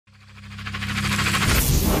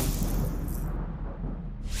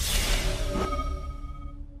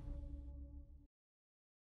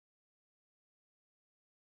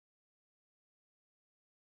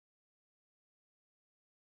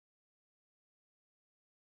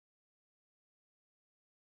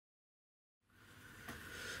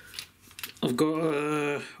I've got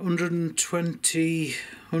a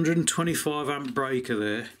 125 amp breaker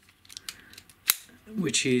there,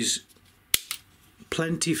 which is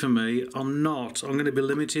plenty for me. I'm going to be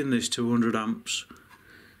limiting this to 100 amps.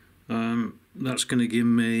 That's going to give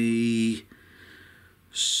me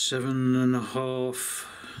 7.5.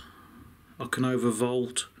 I can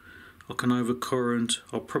overvolt, I can overcurrent.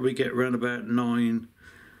 I'll probably get around about 9,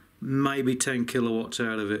 maybe 10 kilowatts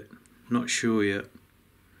out of it. Not sure yet.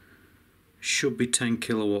 Should be 10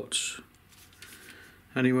 kilowatts.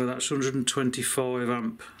 Anyway, that's 125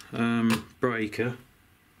 amp breaker.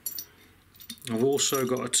 I've also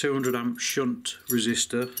got a 200 amp shunt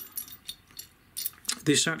resistor.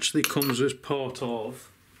 This actually comes as part of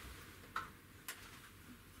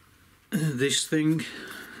this thing,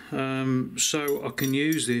 so I can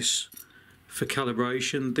use this for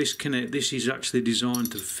calibration. This is actually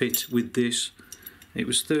designed to fit with this. It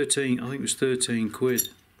was 13, I think it was 13 quid,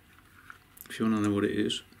 if you want to know what it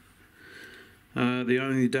is. The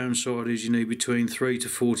only downside is you need between 3 to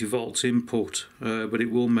 40 volts input, but it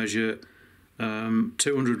will measure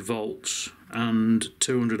 200 volts and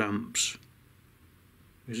 200 amps.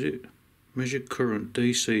 Is it? Measure current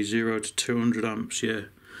DC 0 to 200 amps, yeah.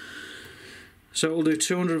 So we'll do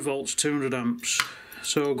 200 volts, 200 amps.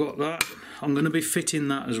 So I've got that. I'm going to be fitting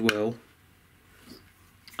that as well.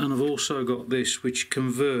 And I've also got this, which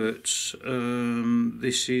converts,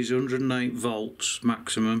 this is 108 volts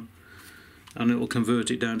maximum, and it will convert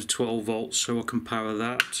it down to 12 volts, so I can power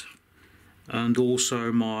that. And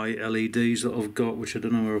also my LEDs that I've got, which I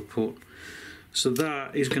don't know where I put. So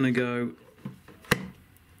that is going to go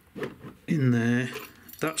in there.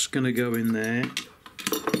 That's going to go in there.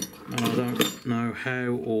 And I don't know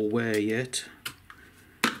how or where yet.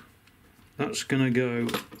 That's going to go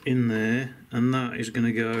in there, and that is going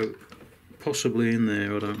to go possibly in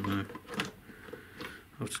there, I don't know.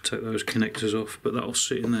 I'll have to take those connectors off, but that'll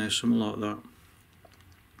sit in there, something like that.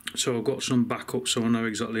 So I've got some backup, so I know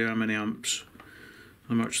exactly how many amps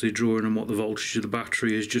I'm actually drawing and what the voltage of the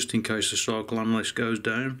battery is, just in case the cycle analyst goes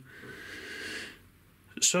down.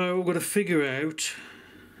 So I've got to figure out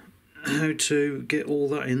how to get all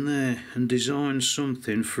that in there and design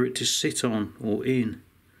something for it to sit on or in.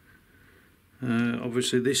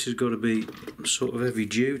 Obviously this has got to be sort of heavy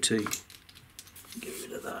duty. Get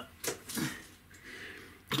rid of that.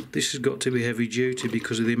 This has got to be heavy duty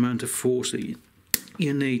because of the amount of force that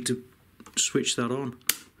you need to switch that on,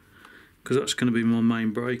 because that's going to be my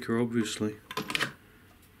main breaker, obviously.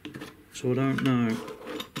 So I don't know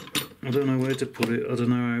where to put it. I don't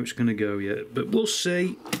know how it's going to go yet, but we'll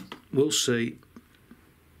see. We'll see.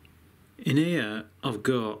 In here I've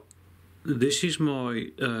got, this is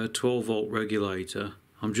my 12 volt regulator.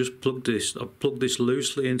 I've plugged this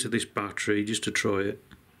loosely into this battery just to try it.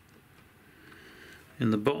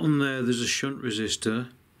 In the bottom there's a shunt resistor,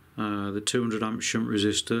 the 200 amp shunt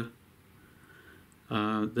resistor.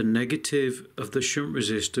 The negative of the shunt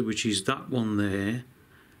resistor, which is that one there,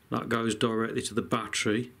 that goes directly to the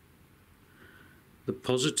battery. The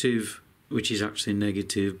positive, which is actually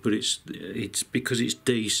negative, but it's because it's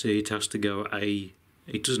DC, it has to go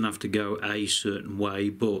it doesn't have to go a certain way,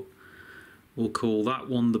 but we'll call that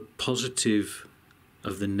one the positive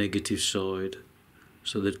of the negative side,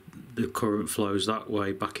 so that the current flows that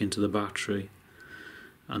way back into the battery,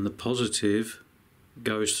 and the positive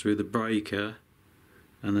goes through the breaker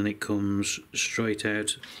and then it comes straight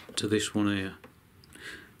out to this one here,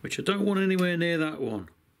 which I don't want anywhere near that one.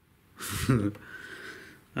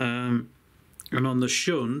 And on the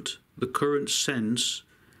shunt, the current sense,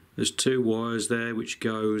 there's 2 wires there which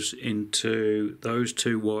goes into those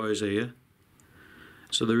 2 wires here.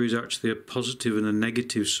 So there is actually a positive and a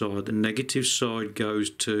negative side. The negative side goes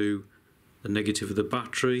to the negative of the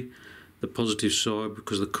battery. The positive side,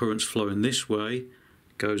 because the current's flowing this way,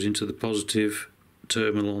 goes into the positive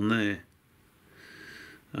terminal on there.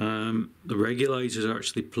 The regulator's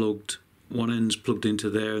actually plugged, one end's plugged into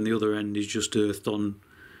there and the other end is just earthed on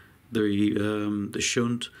the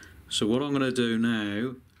shunt. So what I'm going to do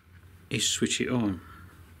now is switch it on,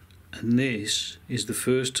 and this is the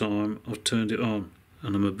first time I've turned it on,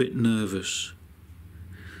 and I'm a bit nervous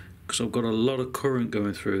because I've got a lot of current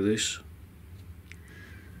going through this.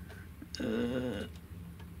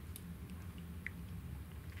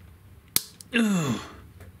 Oh,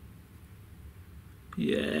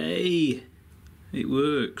 yay, it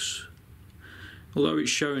works. Although it's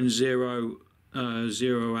showing 0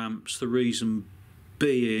 amps, the reason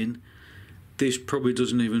being this probably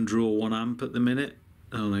doesn't even draw 1 amp at the minute.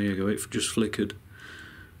 Oh, there you go, it just flickered.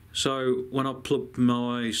 So when I plug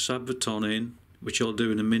my Sabvoton in, which I'll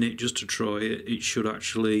do in a minute just to try it, it should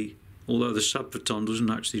actually although the Sabvoton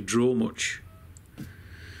doesn't actually draw much.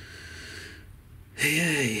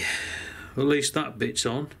 Yay, at least that bit's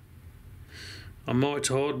on. I might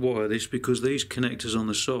hardwire this because these connectors on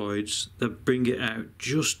the sides, they bring it out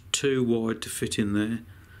just too wide to fit in there.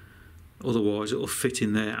 Otherwise it'll fit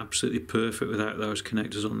in there absolutely perfect without those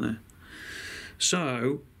connectors on there.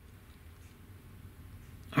 So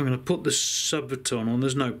I'm going to put the Sabvoton on.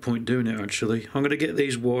 There's no point doing it actually. I'm going to get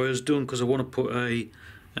these wires done because I want to put an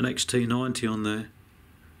XT90 on there.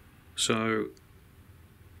 So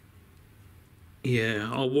yeah,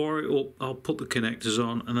 I'll wire it up, I'll put the connectors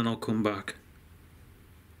on and then I'll come back.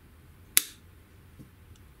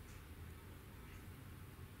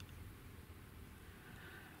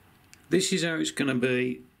 This is how it's going to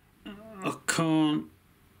be. I can't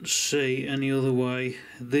see any other way.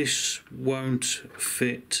 This won't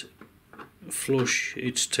fit flush,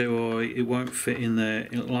 it's too high, it won't fit in there.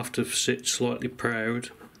 It'll have to sit slightly proud,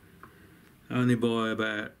 only by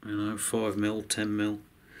about 5mm, 10mm.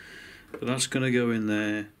 But that's going to go in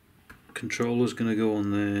there. Controller's going to go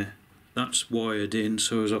on there. That's wired in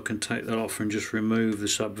so as I can take that off and just remove the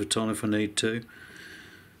Sabvoton if I need to.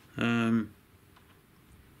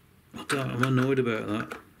 I'm annoyed about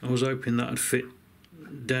that. I was hoping that'd fit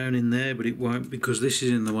down in there, but it won't because this is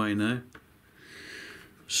in the way now.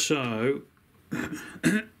 So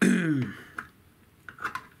I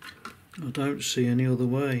don't see any other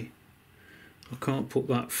way. I can't put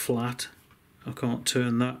that flat. I can't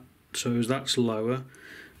turn that so as that's lower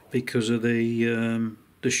because of the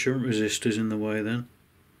shunt resistors in the way then.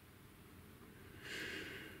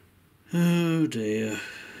 Oh dear.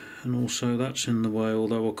 And also that's in the way,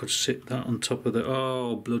 although I could sit that on top of the...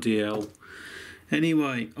 Oh, bloody hell.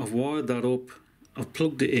 Anyway, I've wired that up. I've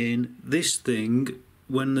plugged it in. This thing,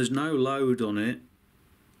 when there's no load on it,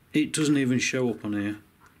 it doesn't even show up on here.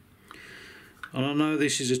 And I know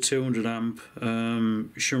this is a 200 amp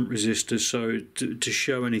shunt resistor, so to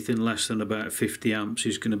show anything less than about 50 amps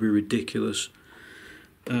is going to be ridiculous.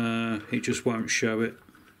 It just won't show it.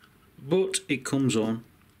 But it comes on.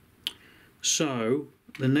 So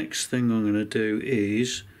the next thing I'm going to do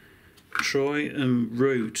is try and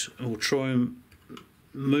route or try and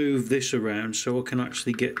move this around so I can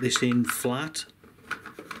actually get this in flat,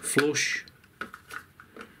 flush.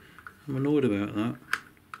 I'm annoyed about that.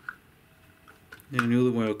 The only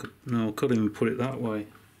other way I could, no, I couldn't even put it that way.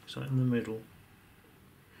 Is that in the middle?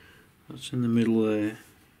 That's in the middle there.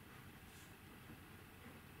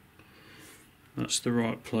 That's the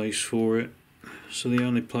right place for it. So the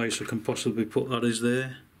only place I can possibly put that is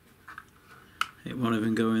there. It won't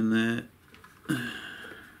even go in there.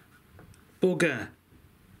 Bugger!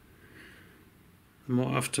 I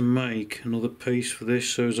might have to make another piece for this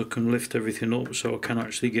so as I can lift everything up so I can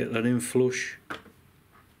actually get that in flush.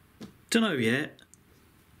 Don't know yet.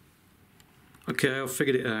 Okay, I've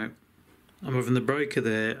figured it out. I'm having the breaker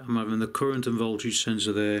there, I'm having the current and voltage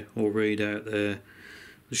sensor there, or readout there.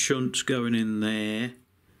 The shunt's going in there.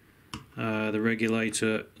 The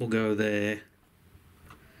regulator will go there.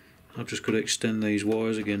 I've just got to extend these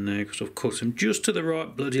wires again now because I've cut them just to the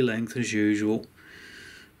right bloody length as usual.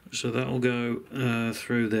 So that'll go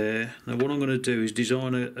through there. Now what I'm going to do is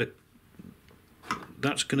design a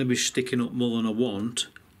that's going to be sticking up more than I want.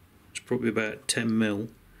 It's probably about 10mm,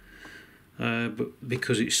 but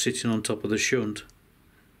because it's sitting on top of the shunt.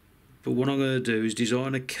 But what I'm going to do is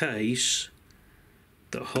design a case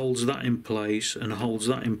that holds that in place and holds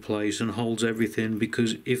that in place and holds everything,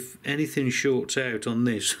 because if anything shorts out on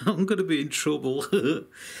this I'm going to be in trouble.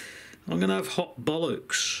 I'm going to have hot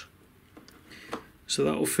bollocks. So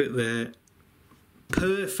that will fit there.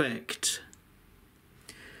 Perfect.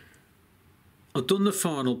 I've done the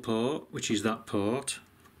final part, which is that part.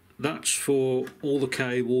 That's for all the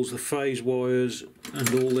cables, the phase wires and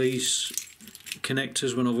all these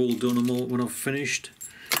connectors when I've all done them all, when I've finished.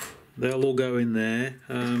 They'll all go in there.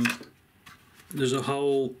 There's a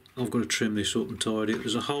hole, I've got to trim this up and tidy it.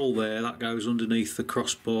 There's a hole there that goes underneath the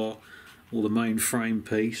crossbar or the main frame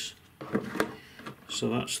piece. So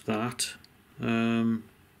that's that. The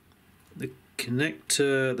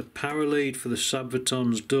connector, the power lead for the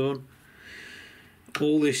Sabvoton's done.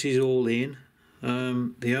 All this is all in.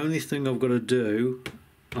 The only thing I've got to do,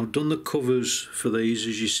 I've done the covers for these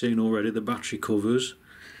as you've seen already, the battery covers,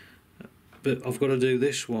 but I've got to do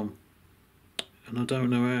this one and I don't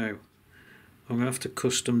know how. I'm going to have to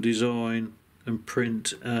custom design and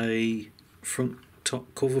print a front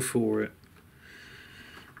top cover for it.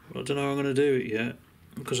 But I don't know how I'm going to do it yet,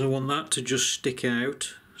 because I want that to just stick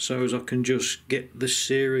out so as I can just get the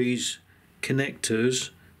series connectors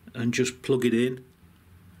and just plug it in.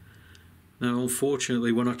 Now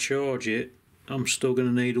unfortunately when I charge it, I'm still going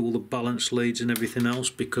to need all the balance leads and everything else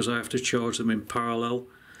because I have to charge them in parallel,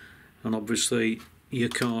 and obviously you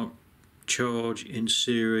can't charge in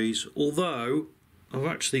series, although I've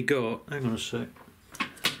actually got, hang on a sec,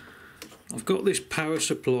 I've got this power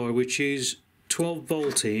supply which is 12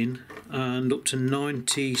 volt in and up to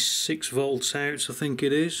 96 volts out, I think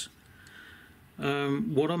it is.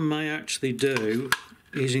 What I may actually do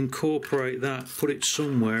is incorporate that, put it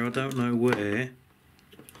somewhere, I don't know where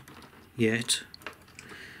yet.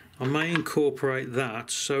 I may incorporate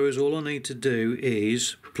that so as all I need to do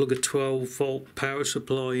is plug a 12 volt power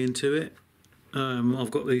supply into it.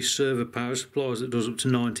 I've got these server power supplies that does up to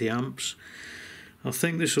 90 amps. I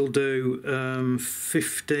think this will do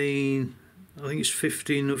 15, I think it's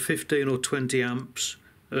 15 or 20 amps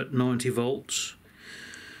at 90 volts.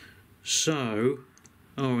 So,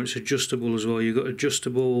 oh, it's adjustable as well. You've got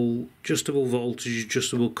adjustable voltage,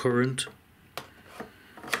 adjustable current.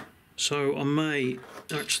 So I may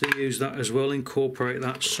actually use that as well, incorporate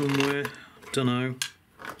that somewhere, don't know,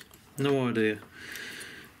 no idea.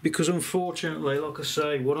 Because unfortunately, like I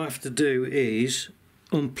say, what I have to do is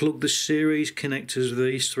unplug the series connectors of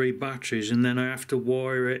these 3 batteries, and then I have to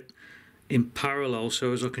wire it in parallel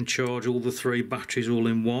so as I can charge all the 3 batteries all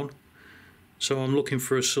in one. So I'm looking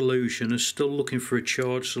for a solution, I'm still looking for a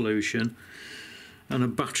charge solution and a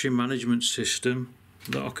battery management system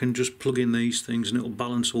that I can just plug in these things and it'll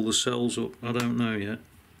balance all the cells up. I don't know yet.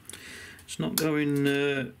 It's not going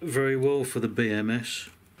very well for the BMS.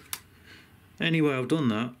 Anyway, I've done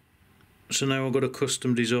that, so now I've got a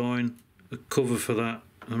custom design, a cover for that,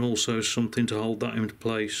 and also something to hold that into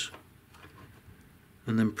place,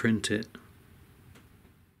 and then print it.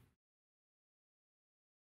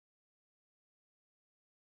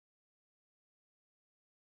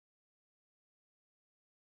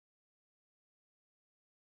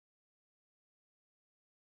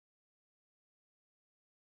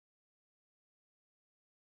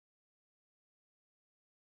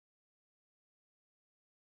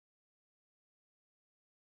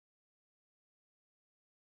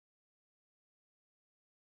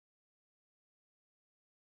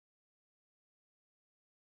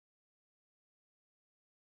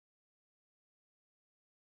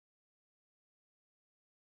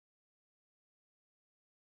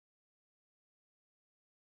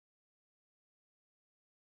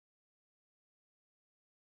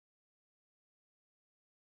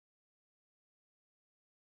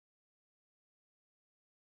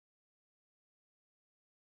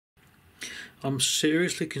 I'm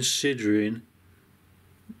seriously considering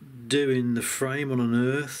doing the frame on an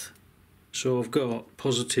earth, so I've got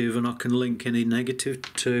positive and I can link any negative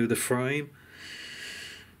to the frame.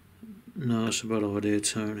 No, that's a bad idea,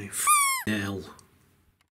 Tony. Hell.